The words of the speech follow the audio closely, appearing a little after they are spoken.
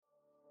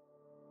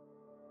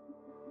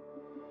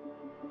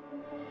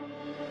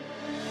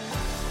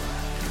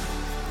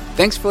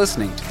Thanks for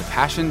listening to the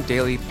Passion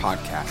Daily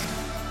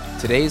Podcast.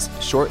 Today's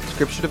short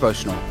scripture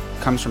devotional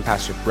comes from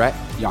Pastor Brett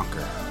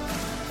Yonker.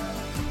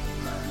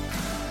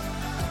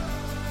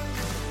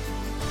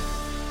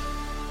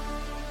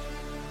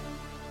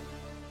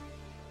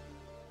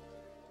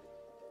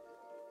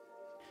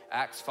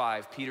 Acts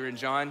 5, Peter and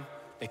John,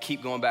 they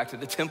keep going back to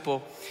the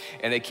temple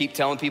and they keep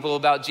telling people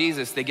about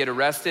Jesus. They get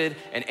arrested,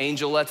 an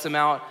angel lets them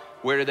out.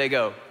 Where do they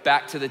go?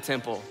 Back to the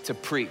temple to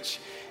preach.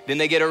 Then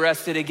they get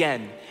arrested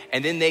again,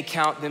 and then they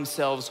count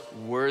themselves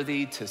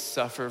worthy to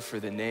suffer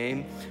for the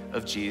name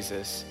of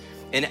Jesus.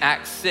 In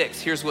Acts 6,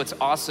 here's what's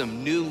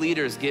awesome. New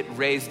leaders get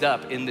raised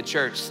up in the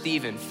church.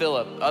 Stephen,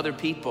 Philip, other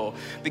people,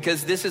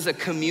 because this is a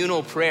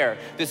communal prayer.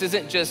 This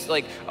isn't just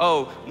like,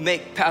 oh,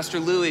 make Pastor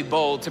Louis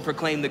bold to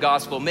proclaim the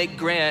gospel. Make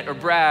Grant or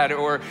Brad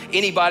or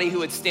anybody who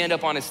would stand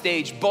up on a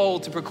stage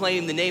bold to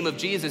proclaim the name of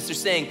Jesus. They're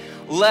saying,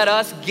 let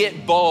us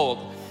get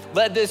bold.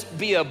 Let this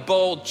be a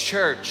bold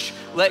church.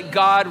 Let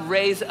God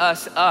raise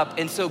us up.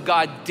 And so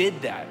God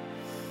did that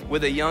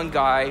with a young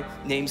guy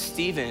named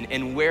Stephen.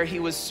 And where he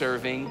was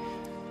serving,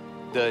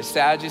 the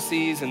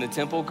Sadducees and the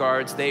temple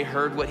guards, they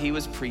heard what he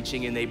was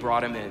preaching and they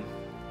brought him in.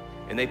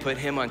 And they put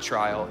him on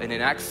trial. And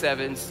in Acts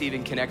 7,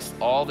 Stephen connects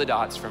all the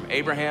dots from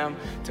Abraham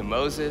to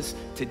Moses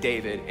to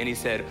David. And he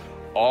said,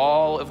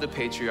 all of the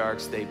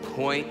patriarchs, they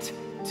point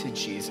to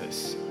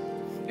Jesus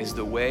is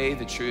the way,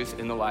 the truth,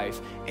 and the life.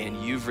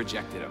 And you've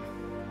rejected him.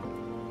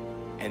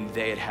 And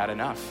they had had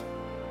enough.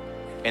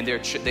 And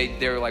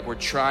they're like, we're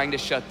trying to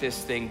shut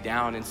this thing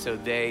down. And so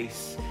they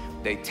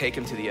take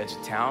him to the edge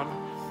of town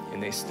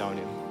and they stone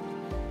him.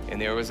 And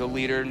there was a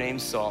leader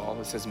named Saul.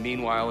 It says,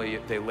 meanwhile,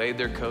 they laid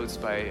their coats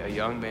by a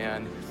young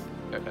man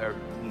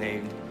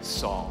named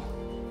Saul,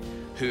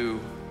 who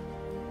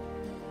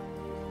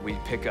we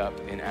pick up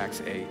in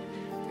Acts 8.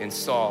 And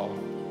Saul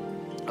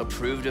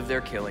approved of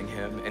their killing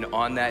him. And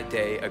on that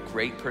day, a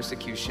great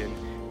persecution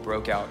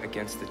broke out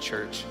against the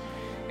church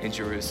in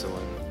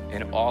Jerusalem,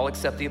 and all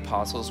except the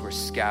apostles were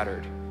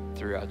scattered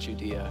throughout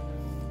Judea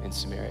and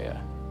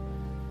Samaria.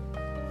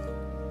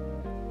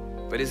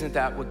 But isn't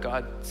that what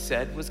God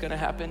said was gonna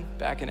happen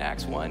back in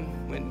Acts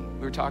 1 when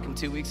we were talking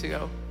 2 weeks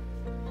ago?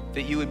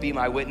 That you would be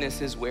my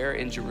witnesses where?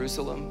 In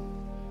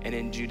Jerusalem and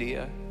in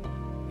Judea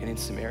and in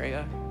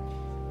Samaria.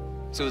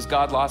 So has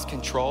God lost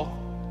control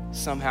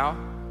somehow?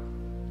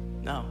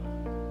 No,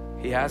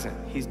 he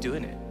hasn't. He's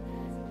doing it.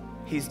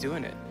 He's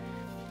doing it.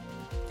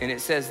 And it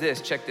says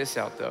this, check this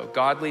out though.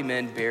 Godly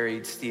men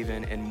buried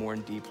Stephen and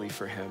mourned deeply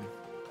for him.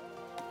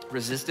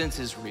 Resistance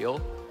is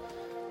real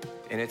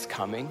and it's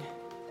coming.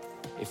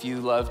 If you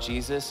love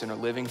Jesus and are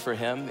living for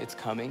him, it's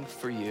coming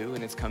for you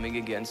and it's coming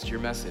against your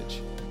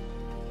message.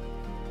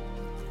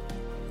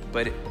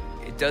 But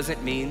it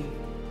doesn't mean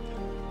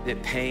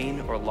that pain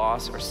or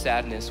loss or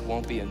sadness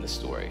won't be in the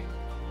story,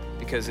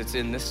 because it's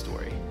in this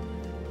story.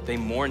 They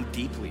mourned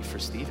deeply for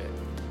Stephen.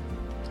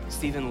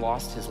 Stephen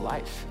lost his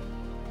life.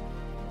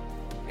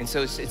 And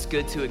so it's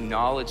good to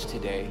acknowledge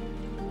today,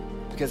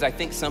 because I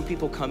think some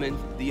people come in,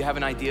 you have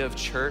an idea of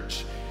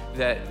church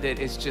that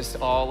is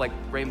just all like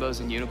rainbows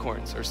and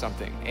unicorns or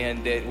something.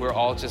 And that we're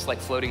all just like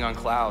floating on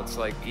clouds,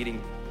 like eating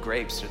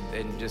grapes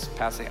and just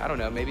passing, I don't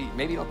know, maybe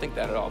you don't think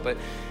that at all, but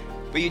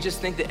you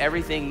just think that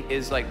everything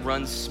is like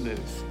runs smooth.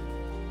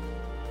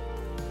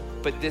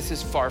 But this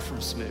is far from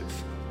smooth.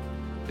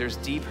 There's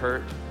deep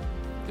hurt,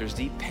 there's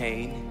deep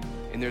pain,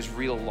 and there's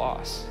real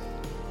loss.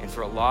 And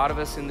for a lot of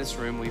us in this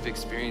room, we've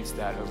experienced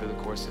that over the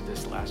course of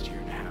this last year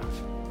and a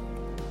half.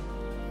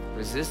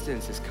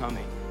 Resistance is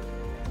coming,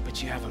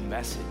 but you have a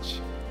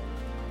message.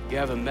 You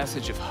have a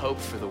message of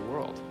hope for the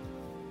world.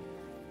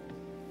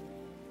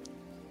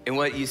 And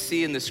what you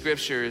see in the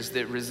scripture is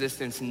that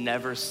resistance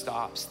never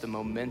stops the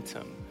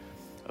momentum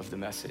of the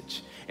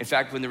message. In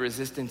fact, when the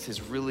resistance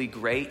is really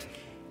great,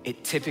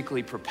 it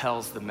typically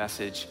propels the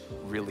message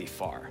really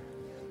far.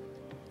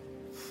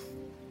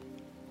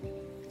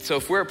 So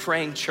if we're a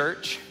praying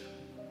church,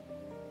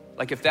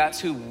 like if that's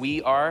who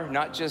we are,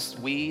 not just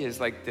we as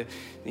like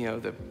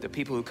the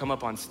people who come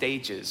up on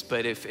stages,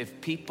 but if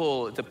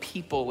the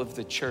people of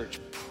the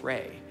church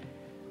pray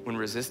when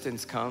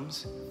resistance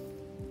comes,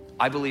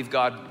 I believe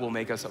God will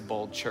make us a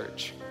bold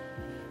church.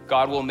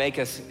 God will make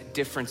us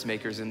difference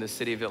makers in the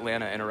city of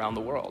Atlanta and around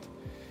the world.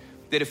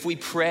 That if we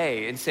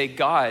pray and say,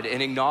 God,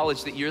 and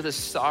acknowledge that you're the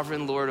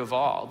sovereign Lord of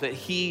all,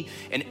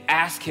 and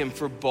ask him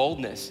for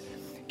boldness.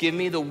 Give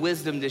me the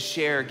wisdom to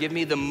share. Give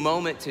me the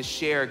moment to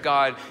share.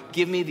 God,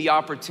 give me the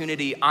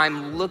opportunity.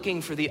 I'm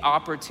looking for the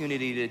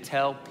opportunity to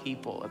tell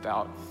people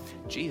about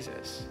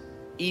Jesus,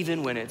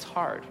 even when it's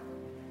hard.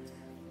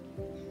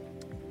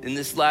 In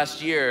this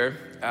last year,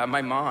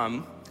 my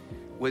mom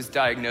was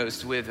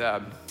diagnosed with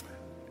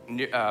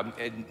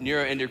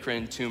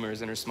neuroendocrine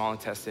tumors in her small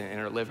intestine and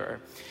her liver.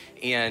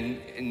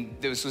 And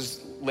this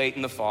was late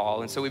in the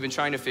fall. And so we've been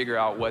trying to figure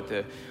out what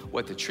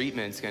the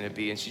treatment's gonna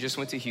be. And she just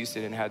went to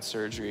Houston and had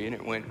surgery, and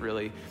it went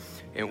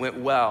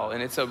well.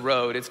 And it's a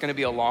road, it's gonna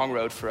be a long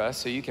road for us.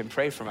 So you can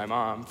pray for my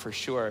mom for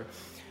sure.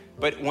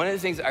 But one of the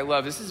things I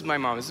love, this is my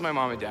mom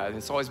and dad, and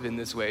it's always been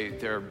this way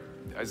there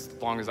as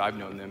long as I've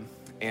known them.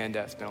 and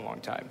it's been a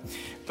long time.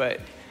 But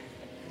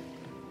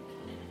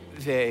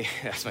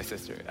that's my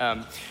sister.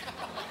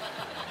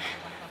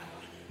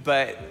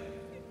 But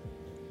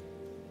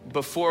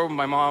before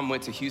my mom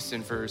went to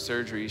Houston for her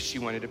surgery, she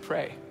wanted to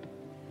pray.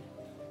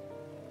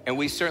 And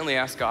we certainly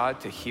asked God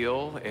to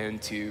heal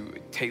and to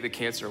take the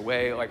cancer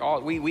away.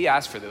 We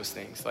asked for those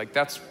things.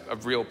 That's a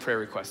real prayer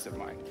request of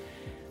mine.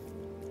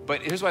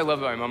 But here's what I love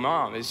about my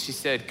mom is she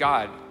said,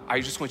 God, I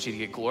just want you to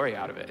get glory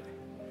out of it.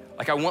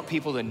 I want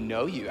people to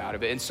know you out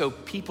of it. And so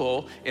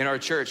people in our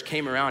church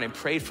came around and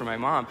prayed for my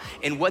mom.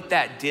 And what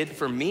that did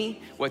for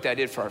me, what that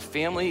did for our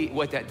family,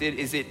 what that did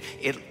is it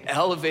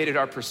elevated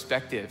our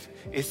perspective,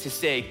 is to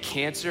say,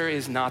 cancer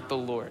is not the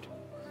Lord.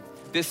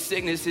 This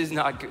sickness is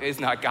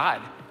not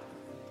God.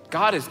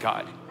 God is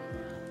God.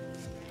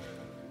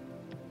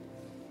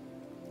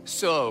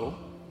 So,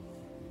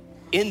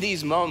 in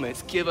these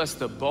moments, give us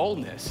the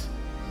boldness,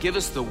 give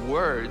us the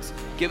words,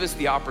 give us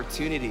the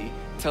opportunity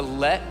to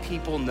let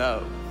people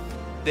know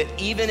that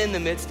even in the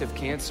midst of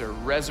cancer,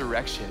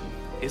 resurrection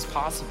is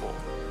possible.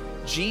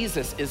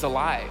 Jesus is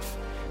alive.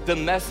 The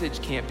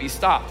message can't be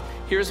stopped.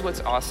 Here's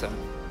what's awesome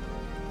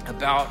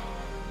about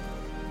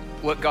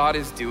what God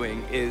is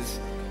doing is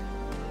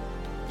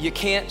you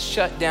can't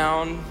shut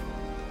down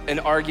an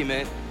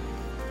argument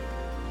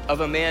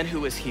of a man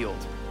who was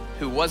healed,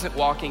 who wasn't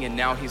walking and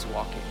now he's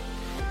walking.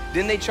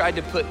 Then they tried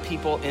to put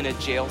people in a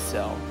jail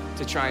cell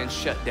to try and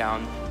shut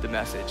down the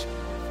message.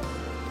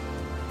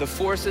 The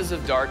forces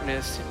of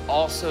darkness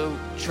also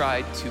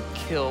tried to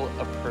kill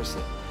a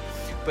person.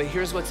 But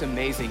here's what's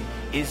amazing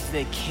is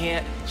they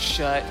can't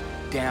shut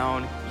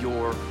down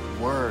your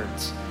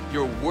words.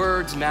 Your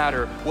words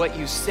matter. What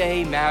you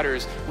say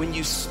matters. When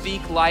you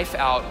speak life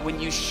out, when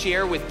you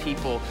share with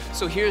people.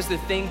 So here's the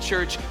thing,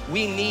 church,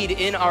 we need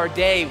in our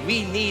day,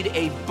 we need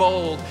a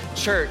bold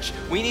church.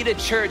 We need a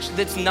church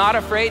that's not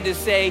afraid to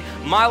say,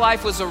 my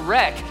life was a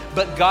wreck,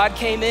 but God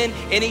came in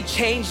and he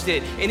changed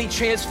it and he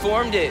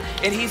transformed it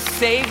and he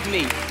saved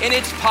me and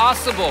it's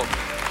possible.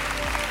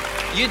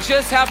 You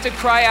just have to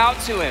cry out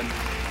to him.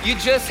 You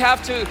just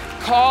have to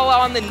call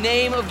on the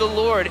name of the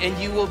Lord and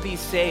you will be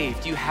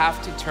saved. You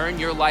have to turn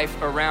your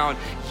life around.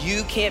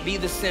 You can't be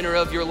the center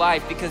of your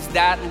life because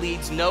that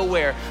leads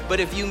nowhere. But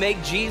if you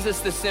make Jesus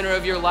the center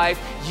of your life,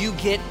 you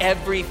get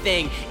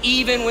everything.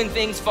 Even when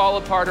things fall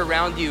apart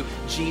around you,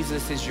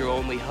 Jesus is your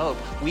only hope.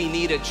 We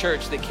need a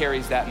church that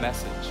carries that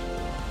message.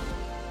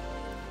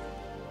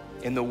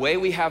 And the way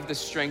we have the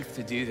strength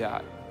to do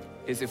that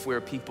is if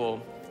we're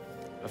people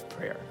of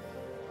prayer.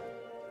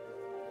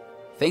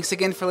 Thanks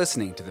again for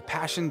listening to the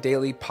Passion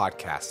Daily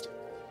Podcast.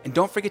 And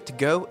don't forget to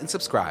go and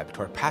subscribe to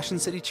our Passion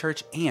City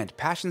Church and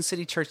Passion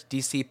City Church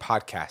DC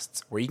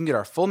podcasts, where you can get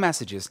our full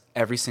messages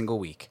every single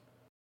week.